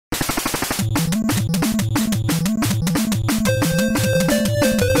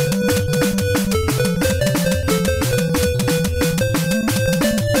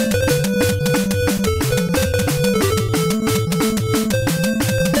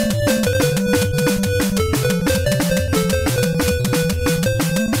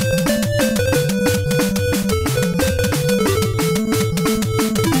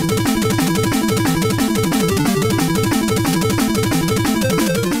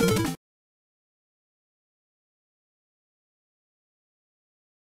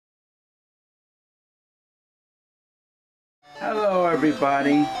Hello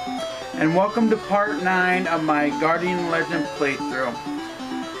everybody, and welcome to part 9 of my Guardian Legend playthrough.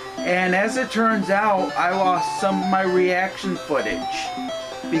 And as it turns out, I lost some of my reaction footage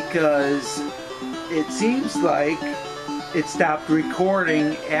because it seems like it stopped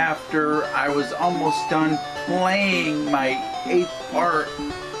recording after I was almost done playing my 8th part.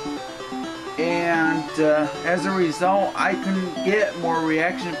 And as a result, I couldn't get more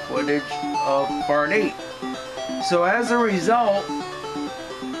reaction footage of part 8. So as a result,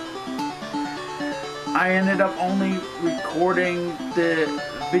 I ended up only recording the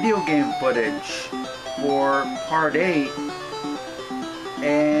video game footage for part 8,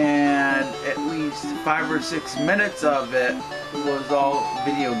 and at least 5 or 6 minutes of it was all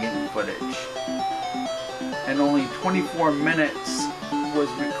video game footage, and only 24 minutes was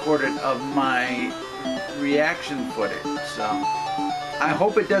recorded of my reaction footage. So I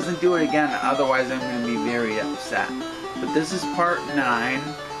hope it doesn't do it again, otherwise I'm going to be very upset. But this is part 9,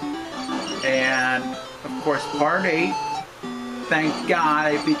 and of course part 8, thank God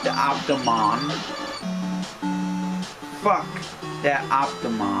I beat the Optimon. Fuck that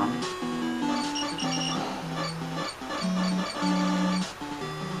Optimon.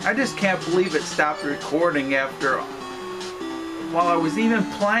 I just can't believe it stopped recording after, while I was even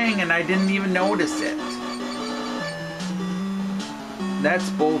playing and I didn't even notice it. That's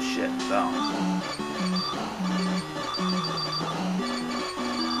bullshit, though.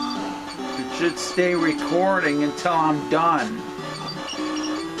 It should stay recording until I'm done.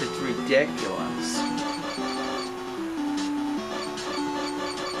 It's ridiculous.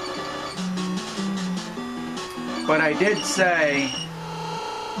 But I did say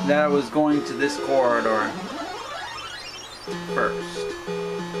that I was going to this corridor first.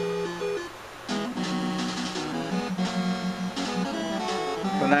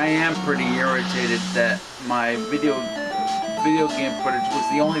 But I am pretty irritated that my video game footage was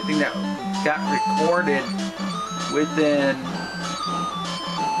the only thing that got recorded within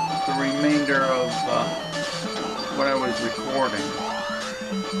the remainder of what I was recording.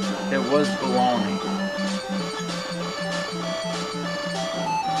 It was baloney.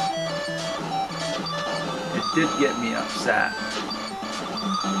 It did get me upset.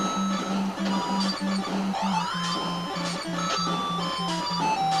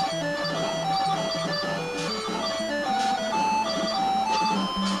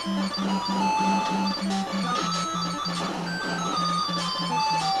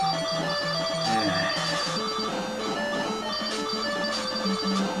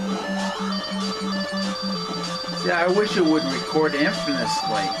 See, I wish it would record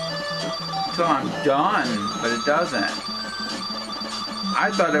infinitely until I'm done, but it doesn't.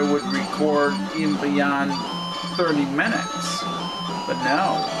 I thought it would record even beyond 30 minutes, but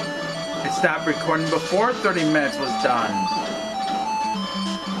no. It stopped recording before 30 minutes was done.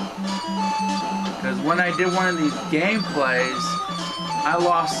 Because when I did one of these gameplays, I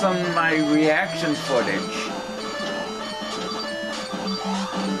lost some of my reaction footage.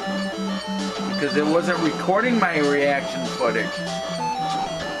 Because it wasn't recording my reaction footage.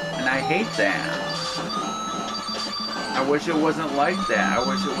 And I hate that. I wish it wasn't like that. I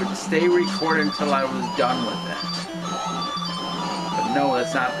wish it would stay recorded until I was done with it. But no,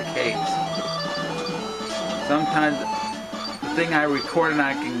 that's not the case. Sometimes the thing I record and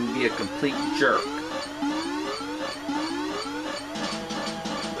I can be a complete jerk.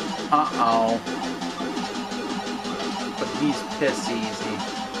 Uh-oh. But he's piss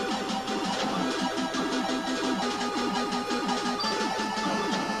easy.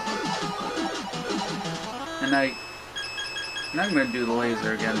 And I'm going to do the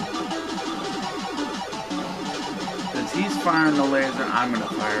laser again. Since he's firing the laser, I'm going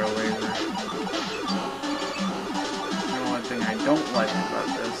to fire a laser. The only thing I don't like about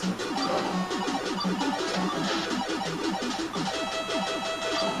this is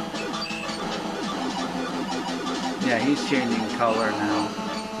yeah, he's changing color now.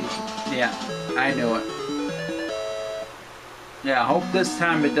 Yeah, I knew it. Yeah, I hope this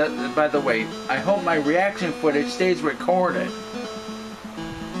time it does. By the way, I hope my reaction footage stays recorded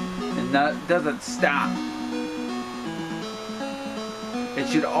and doesn't stop. It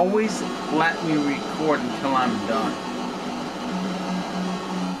should always let me record until I'm done.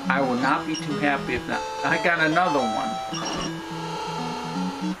 I will not be too happy if not. I got another one.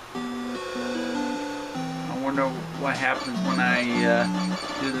 I wonder what happens when I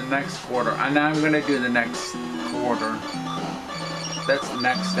do the next quarter. And I'm going to do the next quarter. That's the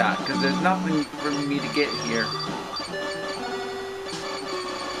next stop, because there's nothing for me to get here.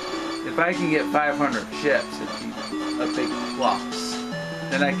 If I can get 500 chips, it'd be a big plus.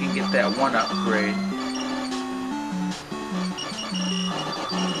 Then I can get that one upgrade.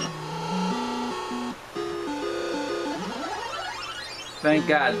 Thank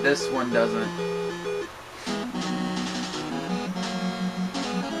God this one doesn't.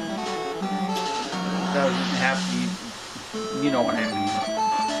 Doesn't have to, you know what I mean.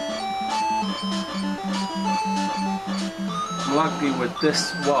 Lucky with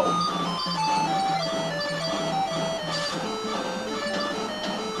this, whoa.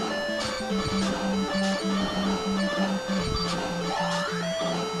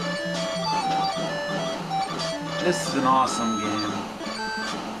 This is an awesome game.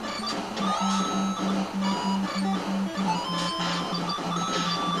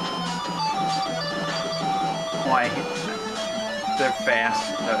 Oh, I hate them. They're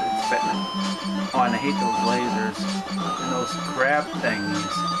fast. It's fast. Oh, and I hate those lasers and those crab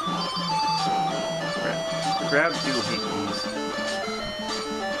thingies. Crab do hate these.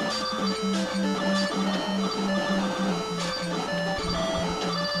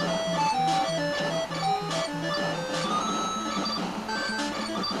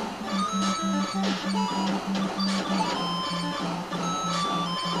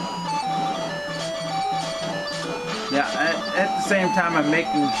 Yeah, at the same time, I'm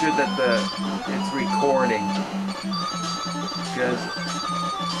making sure that it's recording. Because,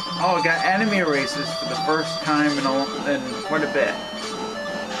 oh, I got enemy erasers for the first time in quite a bit.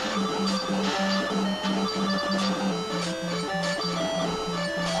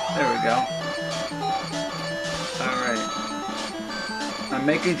 There we go. Alright. I'm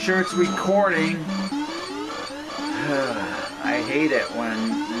making sure it's recording. I hate it when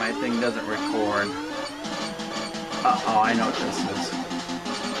my thing doesn't record. Uh-oh, I know what this is.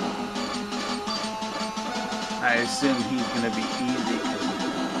 I assume he's going to be easy.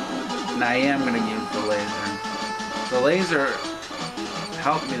 And I am going to use the laser. The laser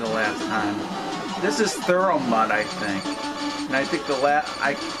helped me the last time. This is Thorough Mud, I think. And I think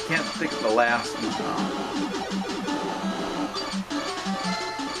I can't think of the last one though.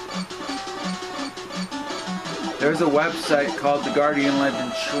 There's a website called The Guardian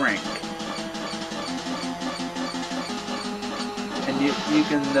Legend Shrink. And you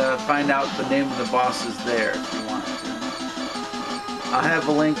can find out the name of the bosses there if you want to. I'll have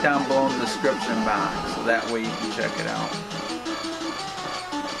a link down below in the description box, so that way you can check it out.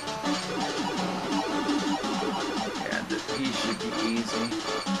 Yeah, he should be easy.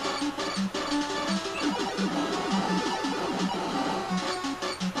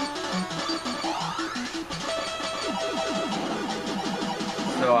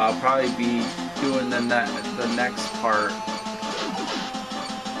 So I'll probably be doing the next part.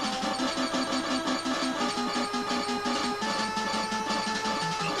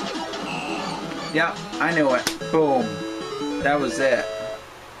 Yeah, I knew it. Boom. That was it.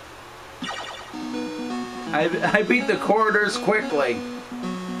 I beat the corridors quickly.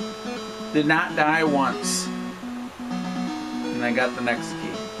 Did not die once. And I got the next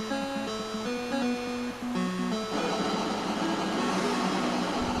key.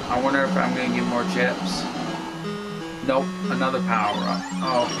 I wonder if I'm going to get more chips. Nope, another power up.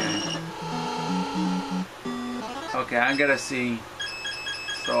 Oh, okay. Okay, I gotta see.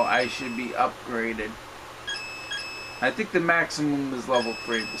 So I should be upgraded. I think the maximum is level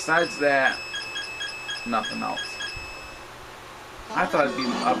 3. Besides that, nothing else. I thought it'd be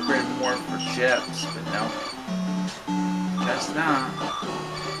upgraded more for chips, but no. Guess not.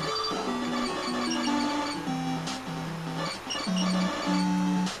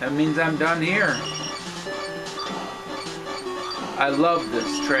 That means I'm done here. I love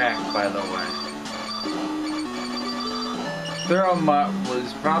this track, by the way. Thorough Mutt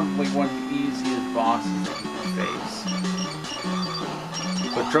was probably one of the easiest bosses that you can face.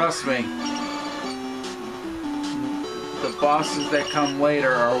 But trust me, the bosses that come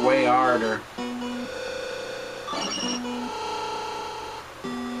later are way harder.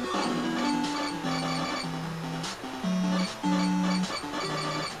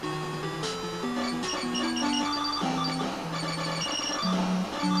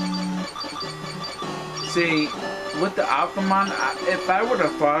 See, with the Alchemon, if I would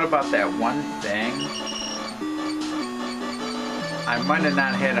have thought about that one thing, I might have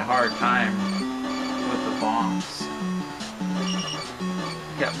not had a hard time with the boss.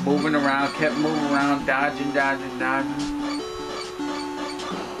 Kept moving around, dodging. And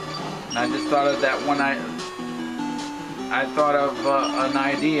I just thought of that one. I thought of an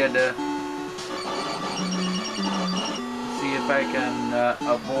idea to see if I can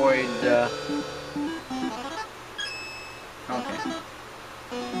avoid. Okay.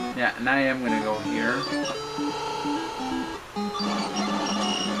 Yeah, and I am gonna go here.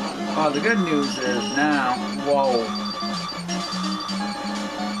 Oh, the good news is now, whoa.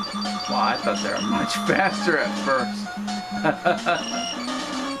 Well, I thought they were much faster at first.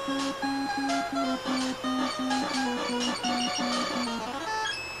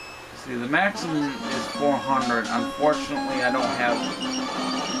 See, the maximum is 400. Unfortunately, I don't have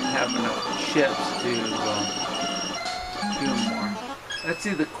enough chips to do more. Let's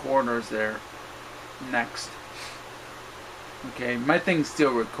see the quarters there next. Okay, my thing's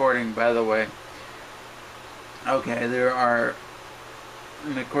still recording, by the way. Okay, there are,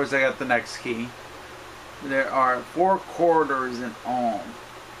 and of course I got the next key. There are 4 quarters in all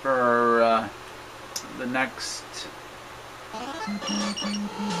for the next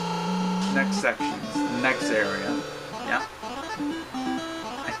sections, the next area. Yeah.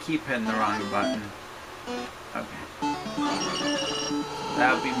 I keep hitting the wrong button. Okay.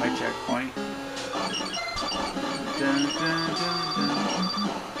 That'll be my checkpoint. Dun, dun, dun, dun.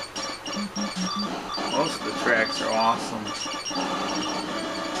 Most of the tracks are awesome.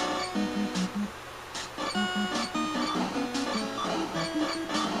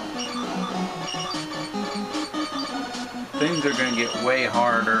 Things are going to get way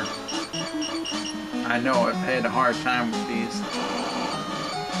harder. I know I've had a hard time with these.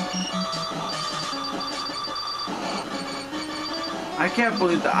 I can't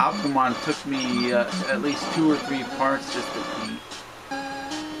believe the Optimon took me at least 2 or 3 parts just to beat.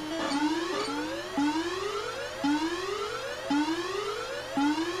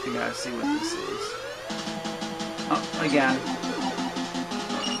 You gotta see what this is. Oh, again.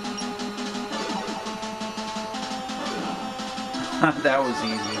 That was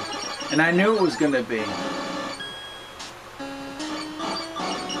easy. And I knew it was gonna be.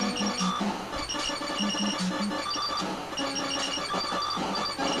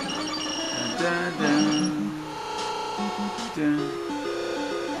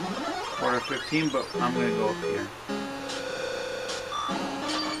 Quarter 15, but I'm gonna go up here.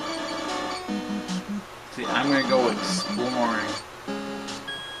 See, I'm gonna go exploring.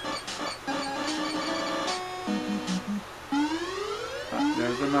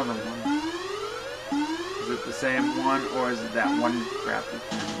 There's another one. Is it the same one, or is it that one crappy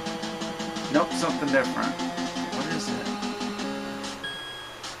thing? Nope, something different. What is it?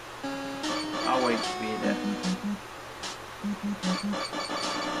 I'll wait to beat it.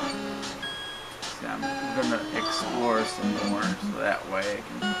 See, I'm gonna explore some more, so that way I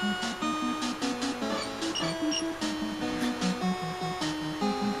can...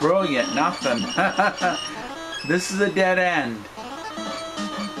 Brilliant, nothing. This is a dead end.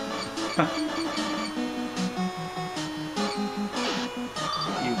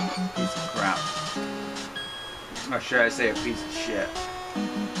 You piece of crap. Or should I say a piece of shit?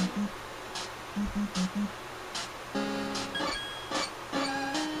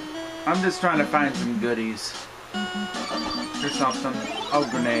 I'm just trying to find some goodies. Or something. Oh,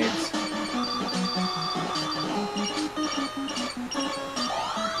 grenades.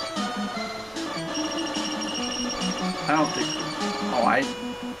 I don't think... Oh,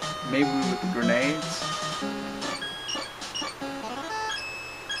 maybe with the grenades?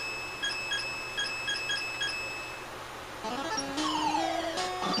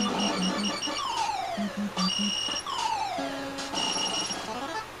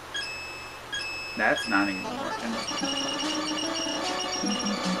 That's not even working.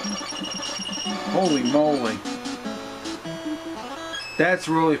 Holy moly. That's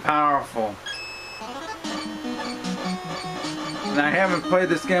really powerful. And I haven't played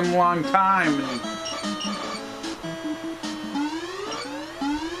this game in a long time. And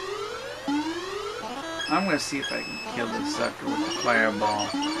I'm gonna see if I can kill this sucker with the fireball.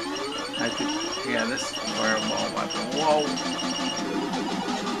 I think, yeah, this is the fireball weapon. Whoa!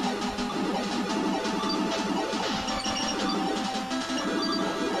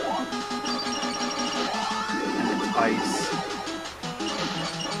 Ice.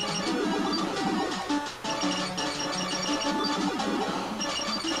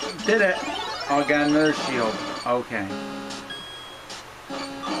 Did it! Oh, I got another shield. Okay.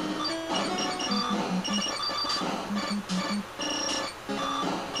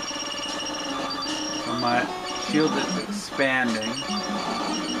 So my shield is expanding.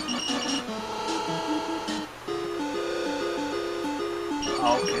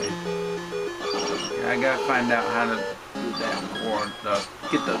 Okay. I gotta find out how to do that cord,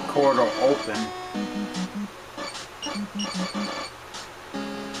 get the corridor open.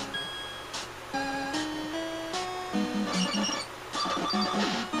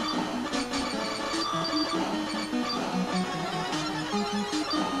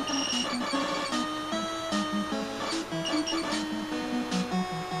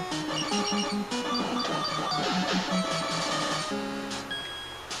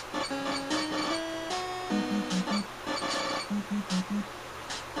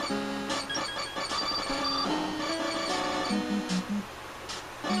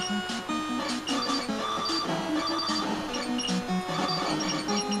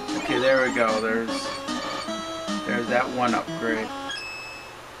 there we go. There's that one upgrade.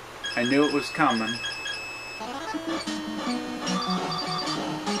 I knew it was coming.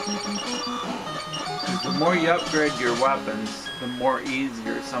 Because the more you upgrade your weapons, the more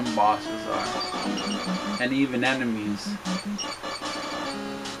easier some bosses are. And even enemies.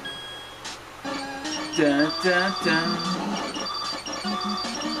 Dun, dun, dun.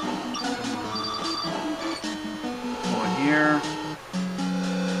 Go here.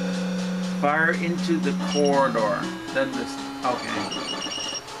 Fire into the corridor. Then this. Okay.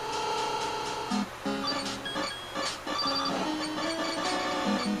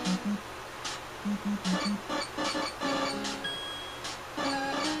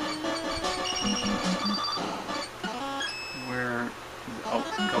 Where? Oh, a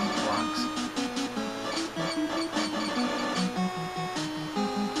couple blocks.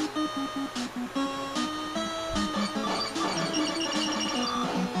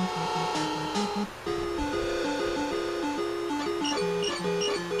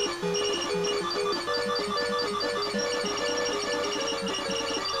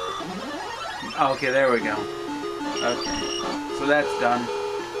 Okay, there we go. Okay, so that's done.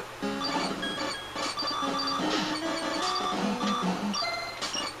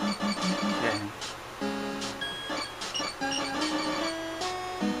 Okay.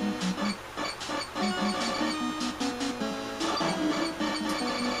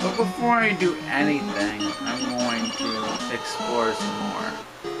 But before I do anything, I'm going to explore some more.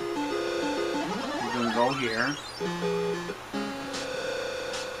 I'm going to go here.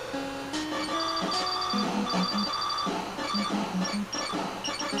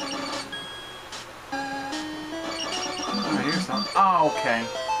 Oh, okay.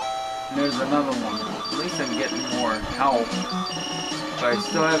 And there's another one. At least I'm getting more help. But I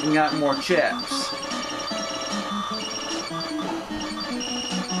still haven't gotten more chips.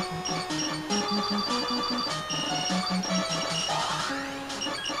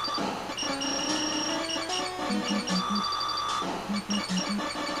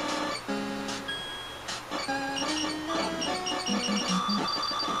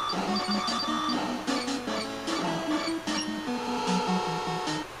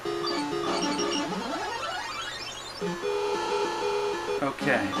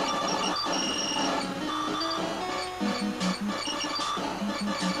 Okay.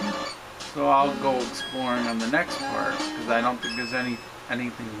 So I'll go exploring on the next part because I don't think there's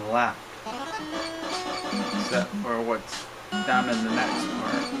anything left except for what's down in the next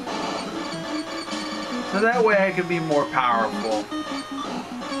part. So that way I can be more powerful.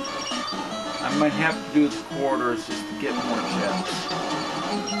 I might have to do the quarters just to get more chips.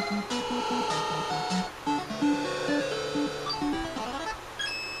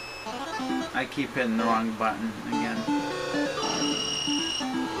 I keep hitting the wrong button again.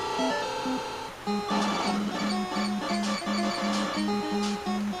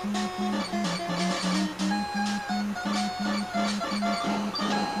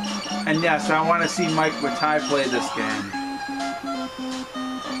 And yes, I want to see Mike Watai play this game.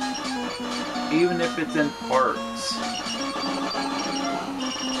 Even if it's in parts.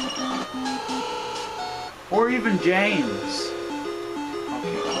 Or even James.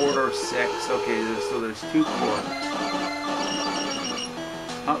 Okay, quarter 6. Okay, so there's 2 quarters.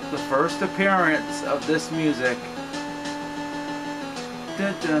 Oh, the first appearance of this music.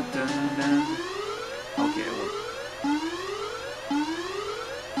 Dun, dun, dun, dun, dun. Okay, well.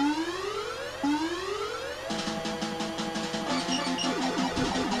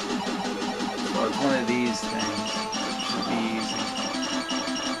 So it's one of these things. It should be easy.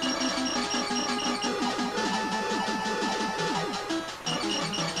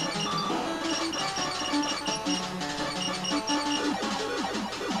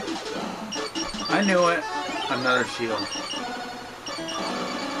 I knew it. Another shield.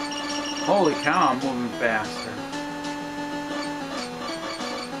 Holy cow, I'm moving faster.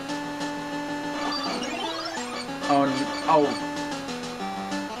 Oh.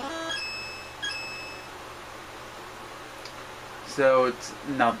 So it's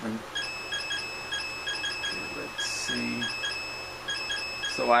nothing. Okay, let's see.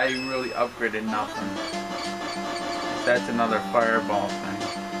 So I really upgraded nothing. That's another fireball thing.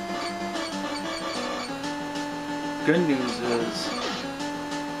 Good news is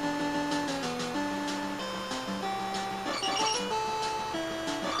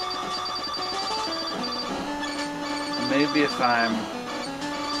maybe if I'm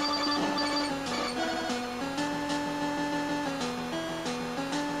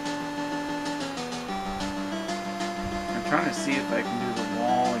trying to see if I can do the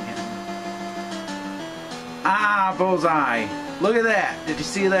wall again. Ah, bullseye! Look at that. Did you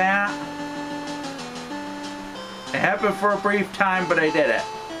see that? It happened for a brief time, but I did it.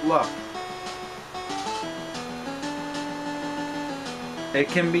 Look. It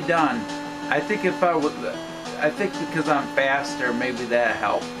can be done. I think if I would, I think because I'm faster, maybe that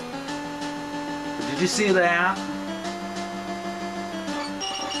helped. But did you see that?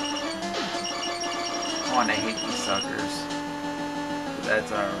 Oh, and I hate these suckers. But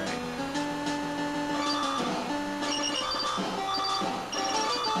that's alright.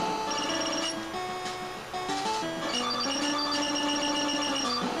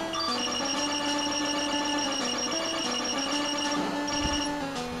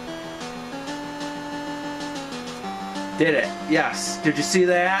 Did it? Yes. Did you see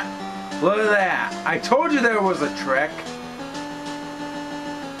that? Look at that. I told you there was a trick.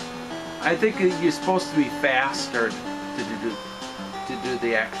 I think you're supposed to be faster to do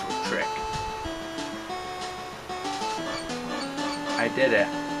the actual trick. I did it.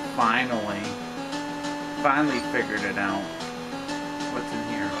 Finally. Finally figured it out. What's in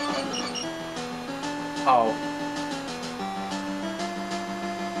here? Oh.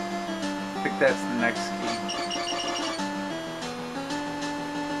 I think that's the next key.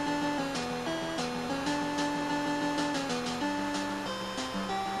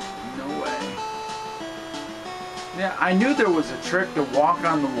 Yeah, I knew there was a trick to walk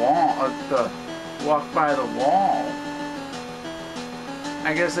on the wall, to walk by the wall.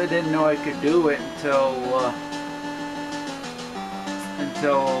 I guess I didn't know I could do it until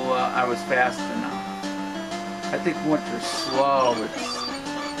I was fast enough. I think once you're slow,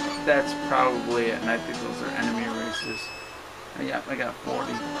 that's probably it. And I think those are enemy erasers. Yeah, I got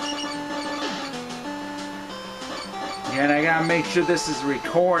 40. Yeah, and I gotta make sure this is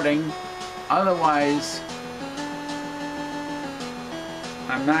recording, otherwise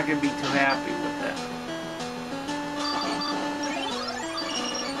I'm not going to be too happy with that.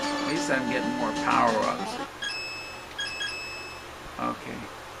 At least I'm getting more power-ups. Okay.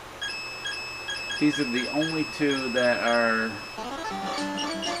 These are the only two that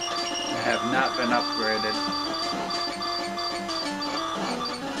have not been upgraded.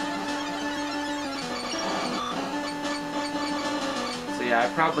 So yeah, I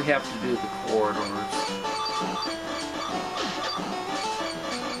probably have to do the corridors.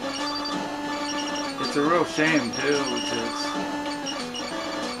 It's a real shame too, because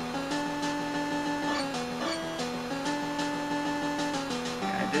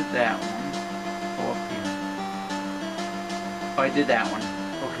I did that one. Oh, up here. Oh, I did that one.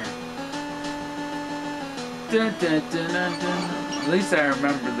 Okay. Dun, dun, dun, dun, dun. At least I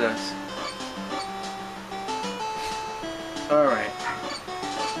remember this. All right.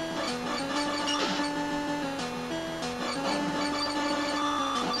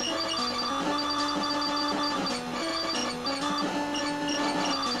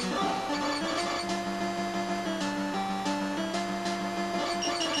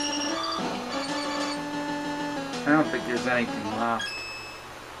 I don't think there's anything left.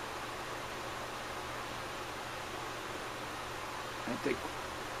 I think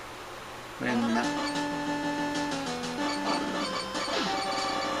when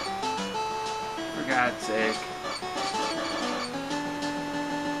for God's sake.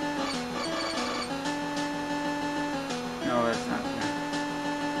 No, that's not there.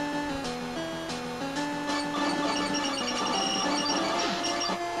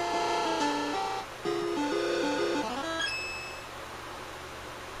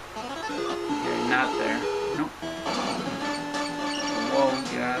 Not there. Nope. Whoa,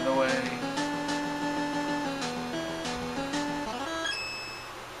 get out of the way.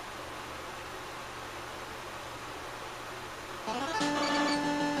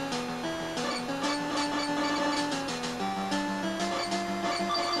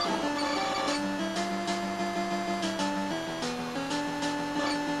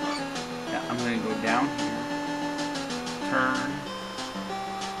 Yeah, I'm gonna go down here. Turn.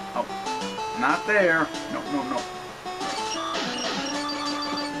 Oh. Not there. No, no, no.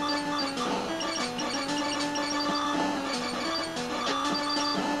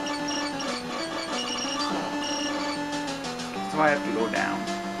 So I have to go down.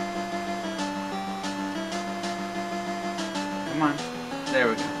 Come on. There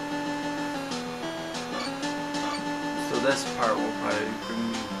we go. So this part will probably bring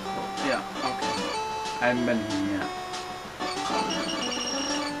me close. Yeah, okay. I haven't been here yet.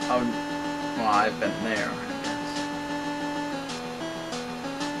 Oh. Well, I've been there, I guess.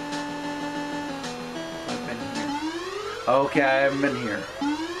 I've been here. Okay, I haven't been here.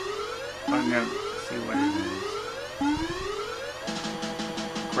 I'm gonna see what it is.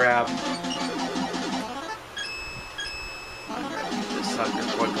 Grab. Okay. sucker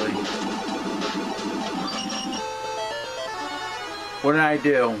quickly. What did I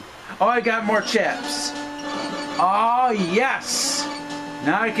do? Oh, I got more chips. Oh, yes!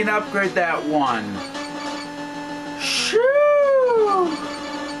 Now I can upgrade that one. Shoo!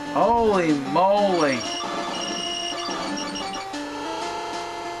 Holy moly.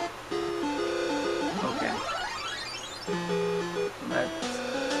 Okay.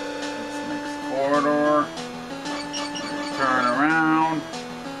 That's next corridor. Turn around.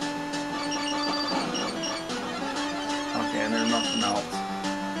 Okay, and there's nothing else.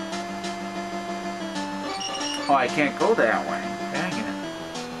 Oh, I can't go that way. Dang it.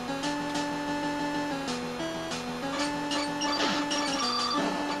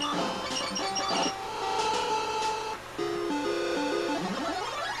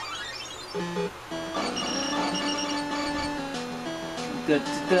 Dun,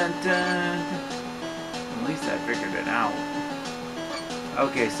 dun, dun. At least I figured it out.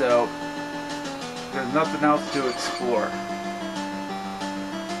 Okay, so there's nothing else to explore.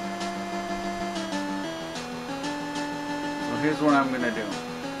 So here's what I'm gonna do.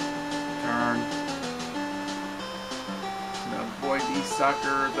 Turn. Avoid these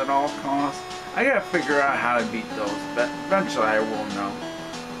suckers at all costs. I gotta figure out how to beat those, but eventually I will know.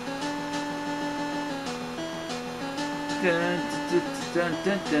 Dun, dun, dun,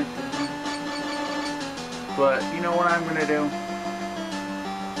 dun, dun, dun. But you know what I'm gonna do?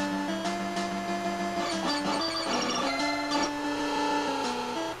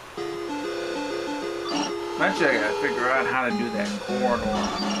 Eventually I gotta figure out how to do that corridor.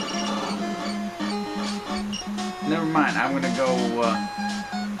 Never mind, I'm gonna go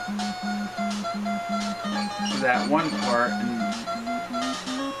to that one part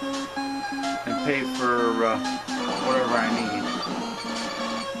and pay for whatever I need.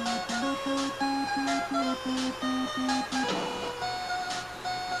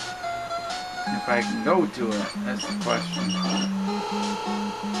 If I can go to it, that's the question.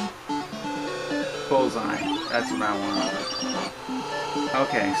 Bullseye, that's what I want.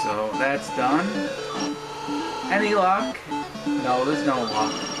 Okay, so that's done. Any luck? No, there's no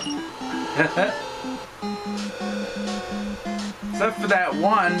luck. Except for that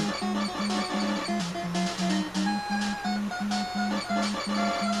one.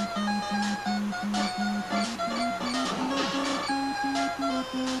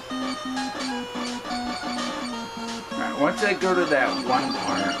 Alright, once I go to that one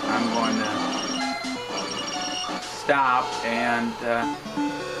part, I'm going to stop and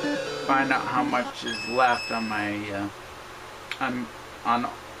find out how much is left on my on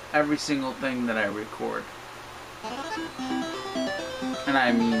every single thing that I record, and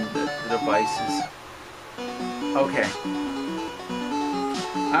I mean the devices. Okay.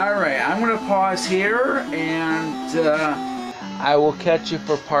 All right, I'm gonna pause here, and I will catch you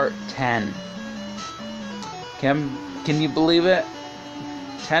for part 10. Can you believe it?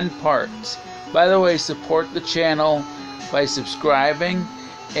 10 parts. By the way, support the channel by subscribing,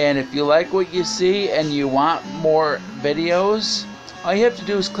 and if you like what you see and you want more videos, all you have to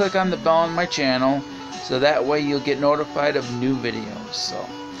do is click on the bell on my channel, so that way you'll get notified of new videos. So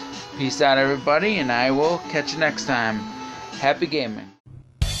peace out everybody, and I will catch you next time. Happy gaming.